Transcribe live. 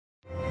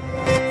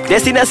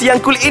Destinasi yang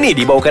cool ini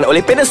dibawakan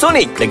oleh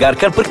Panasonic.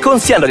 Dengarkan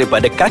perkongsian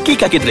daripada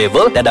kaki-kaki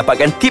travel dan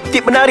dapatkan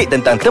tip-tip menarik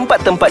tentang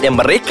tempat-tempat yang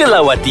mereka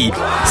lawati.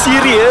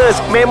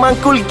 Serius, memang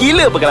cool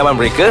gila pengalaman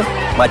mereka.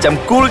 Macam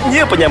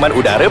coolnya penyaman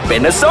udara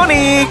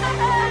Panasonic.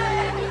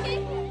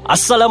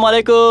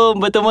 Assalamualaikum.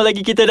 Bertemu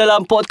lagi kita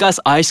dalam podcast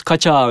Ais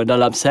Kacang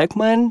dalam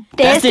segmen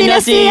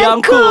Destinasi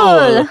yang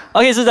cool.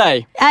 Okey,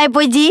 Suzai. Hai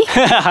Puji.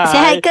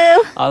 Sihat ke?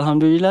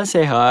 Alhamdulillah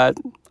sihat.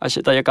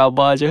 Asyik tanya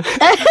khabar je.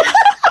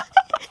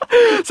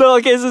 So,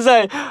 okay,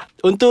 Suzai.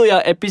 Untuk yang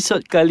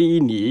episod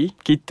kali ini,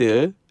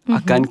 kita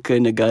akan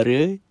ke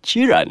negara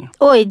jiran.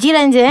 Oi,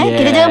 jiran je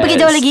Kita jangan pergi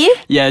jauh lagi.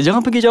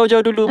 Jangan pergi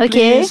jauh-jauh dulu.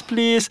 Okay.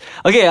 Please.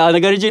 Okay,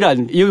 negara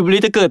jiran. You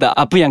boleh teka tak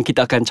apa yang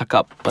kita akan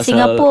cakap pasal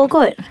Singapura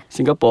kot.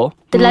 Singapura?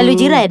 Terlalu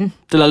jiran.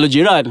 Terlalu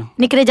jiran.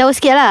 Ni kena jauh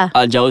sikit lah.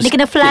 Jauh Ni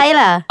kena fly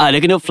lah. Dia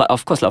kena fly.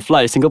 Of course lah,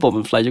 fly. Singapore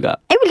pun fly juga.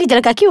 Boleh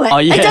jalan kaki what?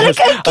 Yes. Jalan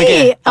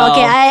kaki.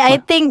 Okay,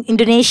 I think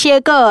Indonesia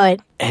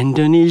kot.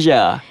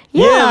 Indonesia.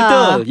 Yeah.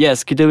 Betul.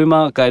 Yes, kita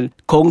memang akan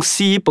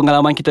kongsi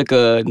pengalaman kita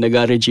ke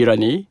negara jiran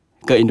ni,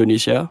 ke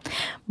Indonesia.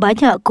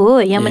 Banyak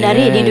kot yang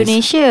menarik di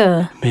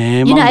Indonesia.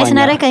 Memang you nak I banyak.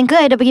 senaraikan ke?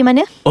 I dah pergi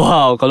mana?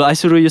 Wow, kalau I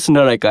suruh you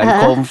senaraikan,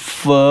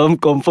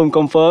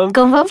 confirm.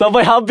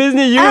 Sampai habis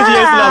ni you je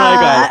yang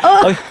senaraikan.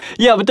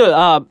 Ya, betul.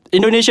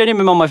 Indonesia ni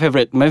memang my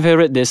favorite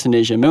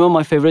destination. Memang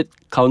my favorite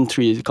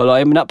country. Kalau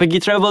I nak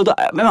pergi travel tu,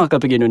 I memang akan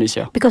pergi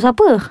Indonesia. Because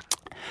apa?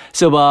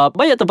 Sebab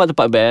banyak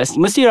tempat-tempat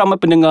best. Mesti ramai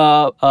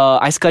pendengar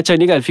Ais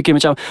Kacang ni kan fikir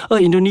macam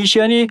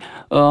Indonesia ni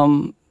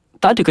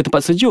tak ada ke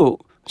tempat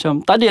sejuk, macam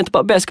tak ada yang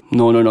tempat best.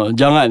 No.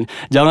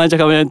 Jangan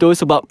cakap macam tu.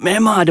 Sebab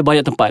memang ada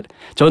banyak tempat.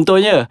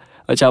 Contohnya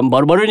macam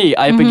baru-baru ni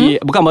I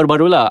pergi, bukan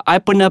baru-baru lah, I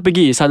pernah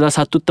pergi salah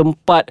satu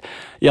tempat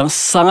yang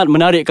sangat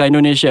menarik kat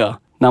Indonesia.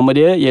 Nama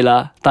dia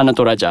ialah Tanah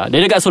Toraja. Dia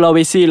dekat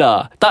Sulawesi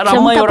lah. Tak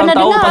ramai orang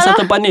tahu pasal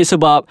tempat ni.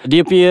 Sebab dia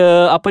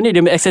punya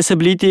dia punya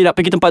accessibility nak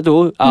pergi tempat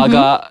tu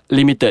agak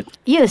limited.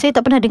 Ya, saya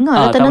tak pernah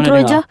dengar Tanah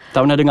Toraja.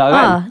 Tak pernah dengar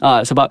kan?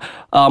 Sebab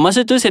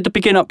masa tu saya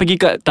terfikir nak pergi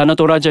kat Tanah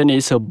Toraja ni.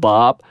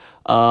 Sebab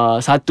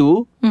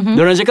satu,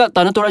 diorang cakap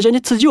Tanah Toraja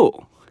ni sejuk,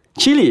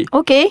 chilly.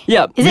 Okay.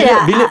 Ya, Is it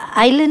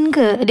island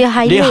ke? Dia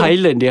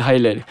highland? Dia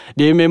highland.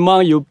 Dia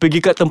memang you pergi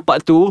kat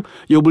tempat tu,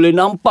 you boleh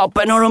nampak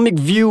panoramic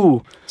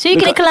view. So you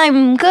kena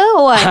climb ke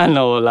or what?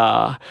 No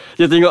lah.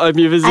 You tengok I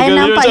physical. I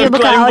nampak you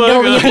bukan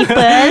outdoor punya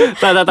people.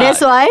 Tak.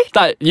 That's why.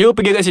 Tak, you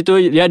pergi kat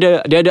situ, dia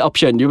ada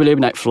option. You boleh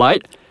naik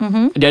flight.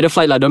 Dia ada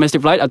flight lah,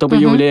 domestic flight. Ataupun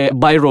you boleh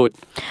by road.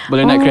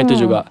 Boleh naik kereta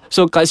juga.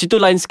 So kat situ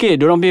lain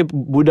sikit. Diorang punya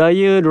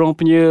budaya, diorang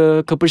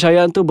punya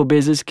kepercayaan tu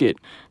berbeza sikit.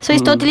 So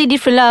it's totally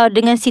different lah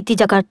dengan City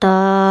Jakarta,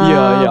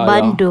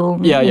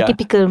 Bandung.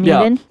 Typical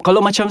kan.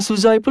 Kalau macam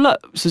Suzai pula,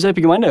 Suzai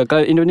pergi mana?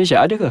 Kat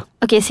Indonesia ada ke?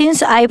 Okay, since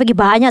I pergi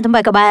banyak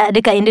tempat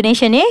dekat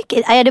Indonesia ni,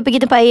 I ada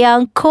pergi tempat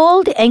yang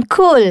cold and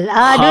cool.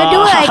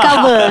 Dua-dua I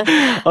cover.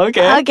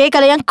 Okay,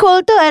 kalau yang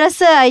cold tu I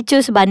rasa I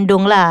choose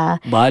Bandung lah.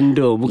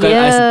 Bandung. Bukan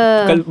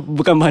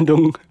bukan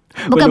Bandung.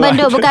 Bukan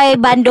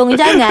Bandung.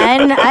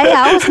 Jangan. I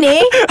haus ni.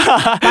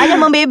 Banyak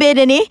membebel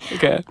dia ni.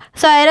 Okay.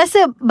 So I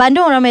rasa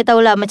Bandung ramai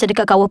tahulah, macam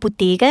dekat Kawah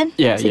Putih kan.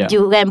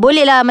 Sejuk kan.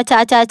 Boleh lah macam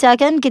acah-acah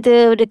kan,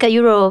 kita dekat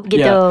Europe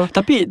gitu.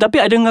 Tapi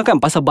I dengar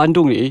kan pasal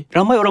Bandung ni,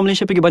 ramai orang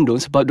Malaysia pergi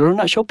Bandung sebab diorang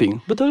nak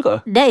shopping. Betul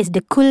ke? That is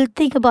the cool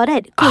thing about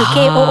it. Cool.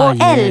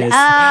 K-O-O-L. Yes.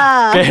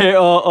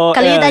 K-O-O-L.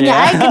 Kalau you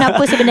tanya I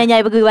kenapa sebenarnya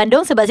I pergi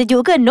Bandung, sebab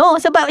sejuk ke? No,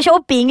 sebab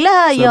shopping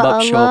lah. Sebab ya Allah,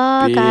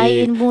 shopping.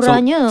 kain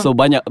murahnya. So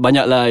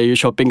banyak lah you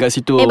shopping kat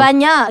situ.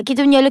 Banyak.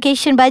 Kita punya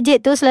location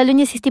budget tu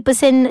selalunya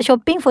 60%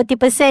 shopping,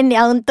 40%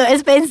 yang untuk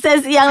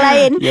expenses yang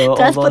lain.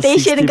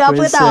 Transportation ke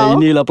apa tau.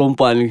 Inilah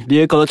perempuan.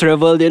 Dia kalau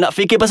travel, dia nak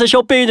fikir pasal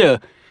shopping je.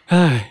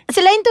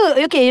 Selain tu,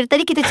 okay,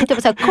 tadi kita cerita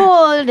pasal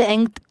cold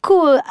and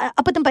cool.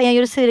 Apa tempat yang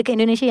you rasa dekat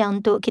Indonesia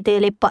yang untuk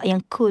kita lepak yang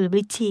cool,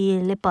 boleh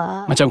chill,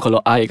 lepak? Macam kalau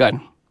I kan,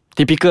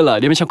 typical lah.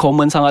 Dia macam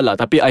common sangat lah.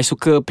 Tapi I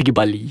suka pergi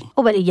Bali.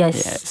 Oh, Bali,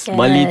 yes.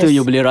 Bali tu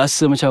you boleh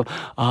rasa macam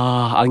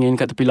angin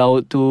kat tepi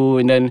laut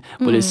tu. And then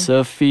boleh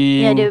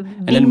surfing. Ada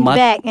and then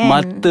bag kan.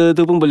 mata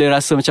tu pun boleh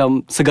rasa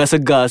macam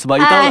segar-segar.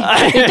 Sebab you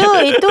tahu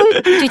Itu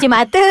cuci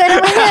mata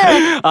namanya.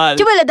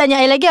 Cubalah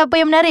tanya I lagi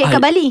apa yang menarik kat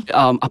Bali.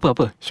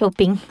 Apa?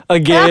 Shopping.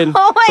 Again.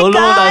 Oh my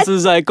Tolonglah God.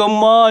 Suzai. Come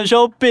on,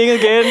 shopping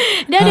again.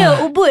 Dia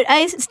ada Ubud.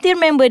 I still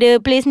remember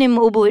the place name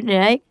Ubud,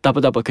 right? Tak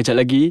apa. Kejap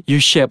lagi you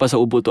share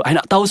pasal Ubud tu. I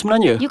nak tahu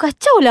sebenarnya. You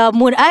kacau lah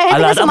mood I.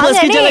 Alah, tak apa,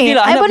 sekejap lagi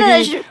lah. I pun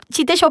nak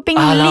cerita shopping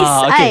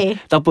list I.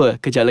 Tak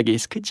apa, kejap lagi.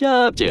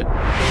 Sekejap je.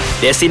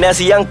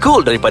 Destinasi yang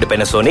cool daripada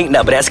Panasonic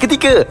nak berehat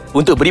seketika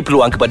untuk beri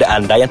peluang kepada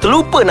anda yang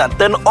terlupa nak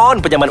turn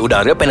on penyaman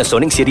udara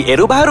Panasonic siri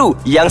Aero baru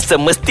yang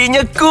semestinya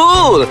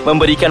cool,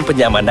 memberikan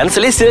penyamanan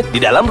selesa di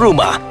dalam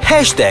rumah.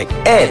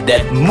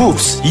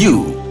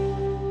 #AirThatMovesYou.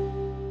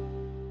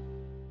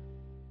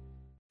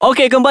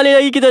 Okay, kembali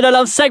lagi kita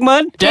dalam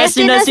segmen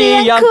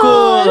Destinasi yang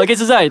cool. Okay,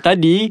 Suzai,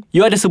 tadi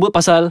you ada sebut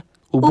pasal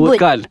Ubud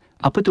kan?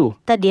 Apa tu?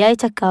 Tadi I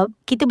cakap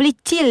kita boleh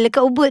chill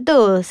dekat Ubud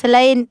tu.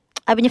 Selain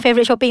I punya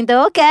favourite shopping tu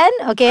kan.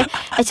 Okay,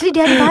 actually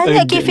dia ada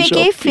banyak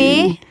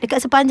kafe-kafe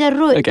dekat sepanjang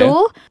road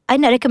tu. I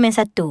nak recommend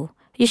satu.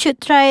 You should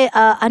try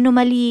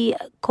Anomaly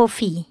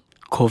Coffee.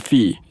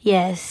 Coffee.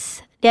 Yes.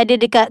 Dia ada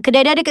dekat,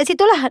 kedai dia ada dekat situ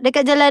lah,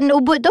 dekat Jalan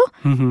Ubud tu.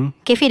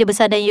 Kafe dia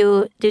besar dan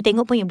you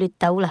tengok pun you boleh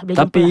tahu lah, boleh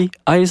tapi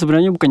jumpa lah. I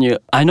sebenarnya bukannya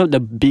I'm not the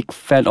big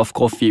fan of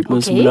coffee pun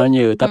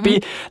sebenarnya.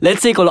 Tapi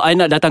let's say kalau I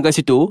nak datang kat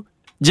situ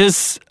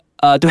just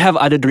to have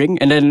other drink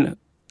and then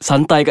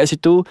santai kat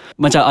situ,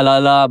 macam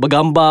ala-ala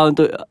bergambar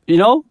untuk,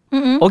 you know,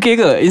 okay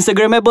ke?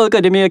 Instagramable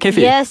ke dia punya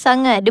cafe? Yes,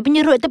 sangat. Dia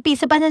punya road tepi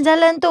sepanjang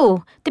jalan tu.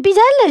 Tepi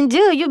jalan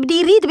je. You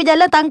berdiri tepi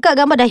jalan, tangkap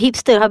gambar, dah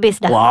hipster habis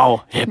dah.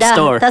 Wow,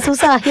 hipster. Dah tak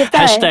susah.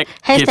 Hipster.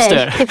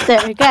 Hipster.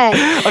 Hipster kan.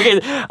 Okay,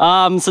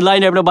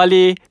 selain daripada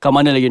Bali, kat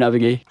mana lagi nak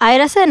pergi?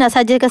 I rasa nak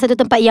sajakan satu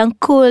tempat yang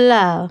cool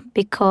lah,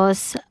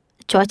 because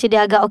cuaca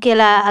dia agak okay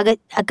lah,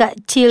 agak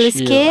chill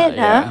sikit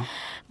lah,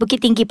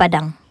 Bukit Tinggi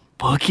Padang.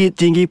 Bukit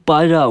Tinggi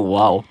Padang.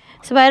 Wow.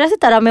 Sebab I rasa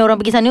tak ramai orang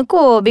pergi sana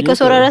kot,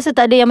 because orang rasa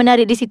tak ada yang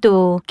menarik di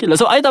situ. Okay lah,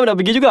 so I tak pernah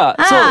pergi juga.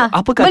 So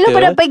apa kata, belum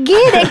pernah pergi,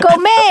 then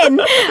komen.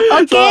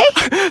 Okay.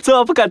 So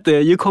apa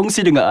kata you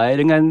kongsi dengan I,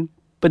 dengan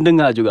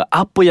pendengar juga,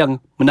 apa yang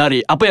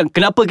menarik,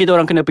 kenapa kita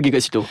orang kena pergi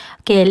kat situ?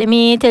 Okay, let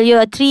me tell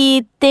you 3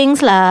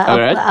 things lah.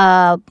 Alright.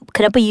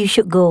 Kenapa you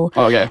should go.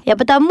 Okay.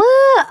 Yang pertama,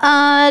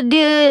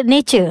 dia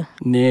nature.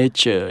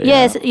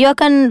 Yes, you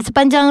akan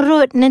sepanjang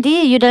road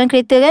nanti, you dalam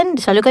kereta kan,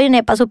 selalu kan you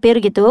naik Pak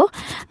Supir gitu.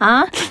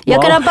 You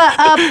akan nampak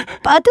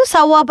tu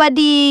sawah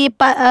padi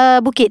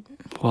bukit.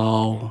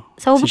 Wow.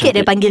 Sawah bukit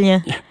dia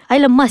panggilnya. I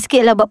lemas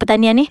sikit lah buat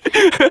pertanian ni.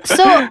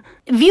 So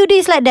view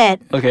this like that.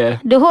 Okay.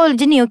 The whole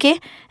journey,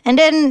 okay. And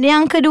then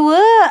yang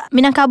kedua,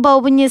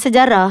 Minangkabau punya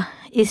sejarah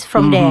is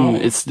from there.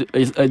 It's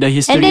the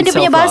history. And then dia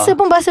punya bahasa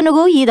pun bahasa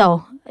Nogoi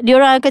tau.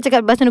 Diorang akan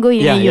cakap bahasa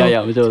Nogoi.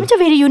 Ya, betul. Macam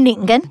very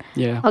unique kan.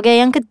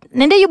 Okay, and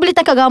then you boleh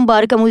tangkap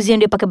gambar dekat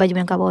museum dia pakai baju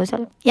Minangkabau.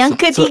 Yang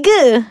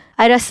ketiga,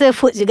 I rasa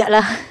food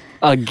jugalah.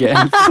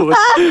 Again, food.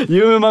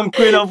 You memang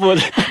queen of food.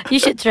 You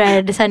should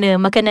try di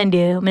sana, makanan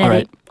dia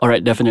menarik.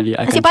 Alright, definitely.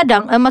 Nasi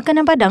Padang,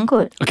 makanan Padang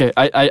kot. Okay,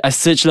 I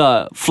search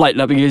lah flight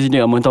lah pergi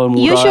sini, tahun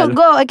murah. You should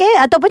go, okay?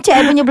 Ataupun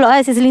check I punya blog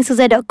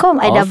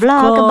sizzlingsuzai.com. I dah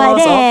blog about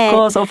that.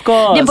 Of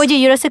course. Dan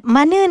Poji, you rasa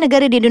mana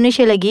negara di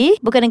Indonesia lagi,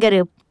 bukan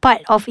negara,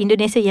 part of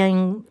Indonesia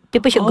yang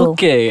people should go?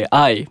 Okay,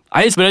 I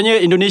sebenarnya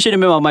Indonesia ni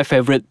memang my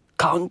favourite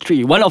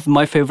country. One of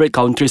my favourite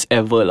countries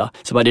ever lah.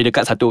 Sebab dia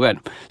dekat satu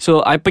kan.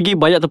 So I pergi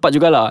banyak tempat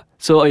jugalah.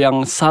 So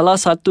yang salah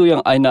satu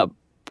yang I nak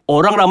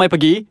orang ramai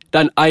pergi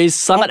dan I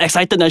sangat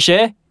excited nak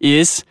share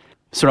is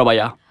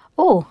Surabaya.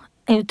 Oh,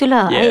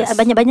 itulah. Yes.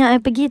 I banyak-banyak I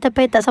pergi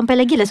tapi tak sampai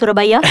lagi lah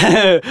Surabaya.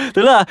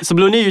 Itulah.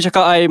 Sebelum ni you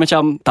cakap I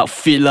macam tak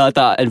fit lah,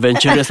 tak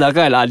adventurous lah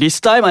kan. This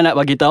time I nak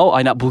bagi tahu,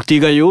 I nak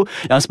buktikan you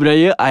yang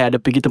sebenarnya I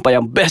ada pergi tempat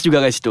yang best juga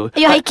kat situ.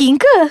 You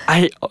hiking ke?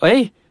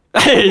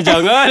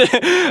 Jangan.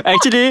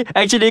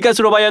 Actually kat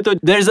Surabaya tu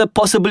there's a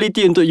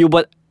possibility untuk you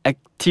buat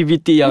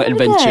activity yang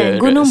adventure.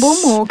 Gunung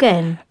Bromo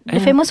kan, the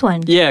famous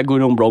one. Yeah,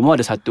 Gunung Bromo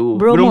ada satu.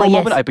 Bromo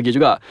yes. Pun I pergi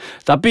juga.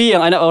 Tapi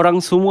yang anak orang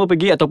semua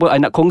pergi ataupun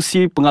I nak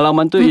kongsi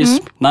pengalaman tu is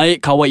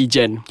naik Kawah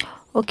Ijen.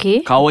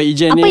 Okay. Kawah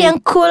Ijen ni, apa yang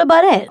cool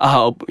about that?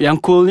 Yang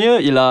coolnya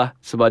ialah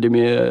sebab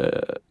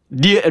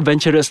dia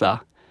adventurous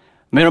lah.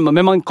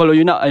 Memang kalau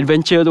you nak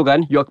adventure tu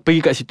kan, you pergi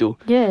kat situ.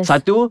 Yes.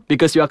 Satu,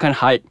 because you akan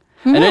hike.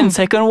 And then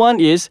second one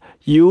is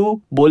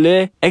you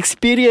boleh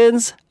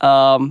experience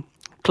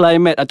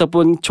climate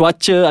ataupun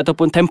cuaca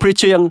ataupun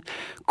temperature yang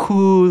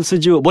cool,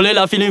 sejuk. Boleh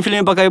lah feeling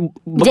pakai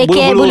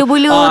jaket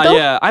bulu-bulu tu.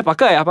 Yeah, I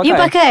pakai. You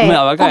pakai?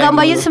 pakai.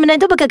 Gambar you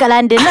sebenarnya tu pakai kat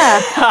London lah.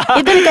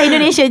 Itu dekat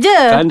Indonesia je.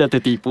 Kan dah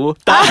tertipu.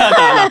 Tak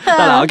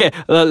lah. Okay,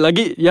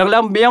 lagi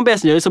yang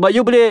bestnya sebab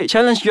you boleh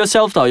challenge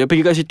yourself tau. You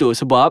pergi kat situ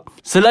sebab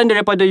selain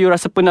daripada you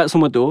rasa penat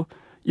semua tu,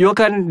 you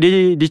akan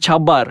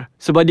dicabar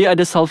sebab dia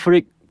ada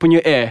sulfuric punya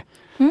air.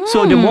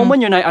 So the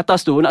moment you naik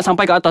atas tu, nak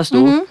sampai ke atas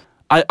tu,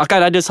 akan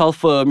ada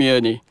sulfur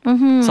punya ni,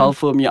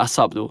 sulfur punya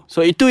asap tu.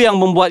 So itu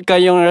yang membuatkan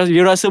yang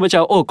you rasa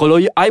macam, oh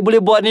kalau I boleh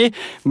buat ni,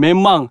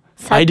 memang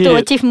satu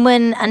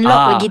achievement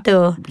unlock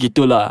begitu.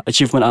 Begitulah,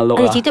 achievement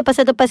unlock lah. Cerita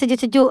pasal tempat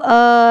sejuk-sejuk,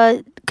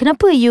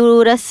 kenapa you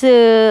rasa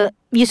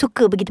you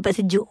suka pergi tempat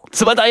sejuk?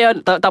 Sebab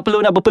tak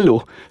perlu nak berpeluh.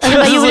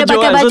 Sebab you boleh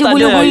pakai baju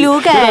bulu-bulu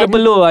kan. You tak ada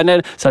peluh.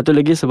 Dan satu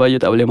lagi sebab you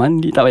tak boleh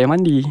mandi, tak payah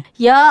mandi.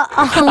 Ya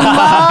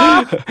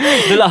Allah.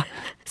 Itulah.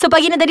 So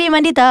pagi ni tadi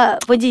mandi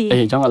tak, Poji?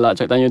 Janganlah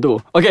cak tanya tu.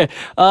 Okay,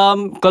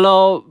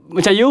 kalau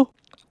macam you,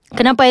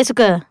 kenapa I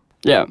suka?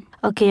 Yeah.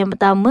 Okay, yang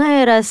pertama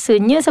I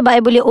rasanya sebab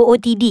I boleh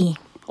OOTD.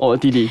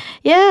 OOTD.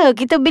 Ya,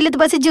 kita bila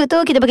tempat sejuk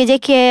tu kita pakai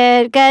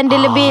jaket kan, dia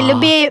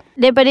lebih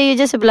daripada you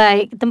just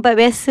like tempat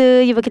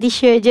biasa you pakai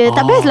t-shirt je.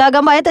 Tak best lah,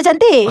 gambar I tak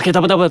cantik. Okay,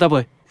 tak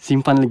apa.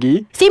 Simpan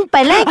lagi.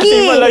 Simpan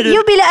lagi.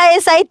 You bila I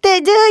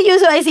excited je, you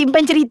suruh I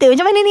simpan cerita.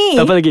 Macam mana ni?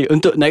 Tak apa lagi.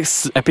 Untuk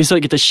next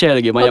episode kita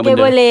share lagi banyak benda.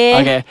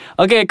 Boleh.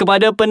 Okay,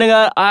 kepada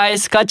pendengar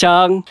Ais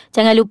Kacang,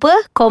 jangan lupa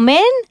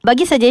komen,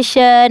 bagi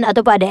suggestion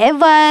ataupun ada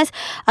advice,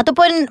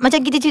 ataupun macam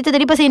kita cerita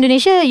tadi pasal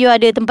Indonesia, you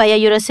ada tempat yang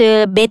you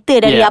rasa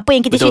better dari apa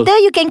yang kita cerita,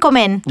 you can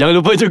comment. Jangan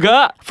lupa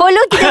juga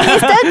follow kita di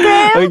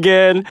Instagram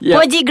again,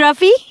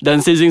 Pojigraphy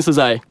dan Sizzling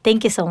Suzai.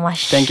 Thank you so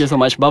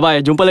much.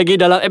 Bye-bye. Jumpa lagi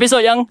dalam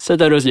episod yang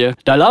seterusnya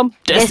dalam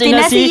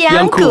Destinasi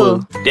yang cool.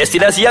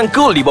 Destinasi yang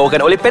cool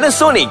dibawakan oleh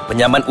Panasonic.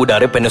 Penyaman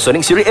udara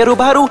Panasonic siri Aero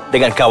baru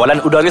dengan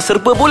kawalan udara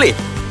serba boleh.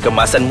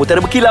 Kemasan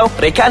mutara berkilau,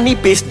 rekaan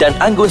nipis dan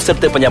anggun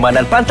serta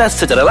penyamanan pantas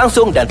secara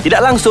langsung dan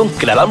tidak langsung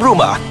ke dalam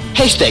rumah.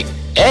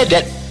 #Air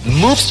that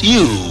moves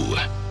you.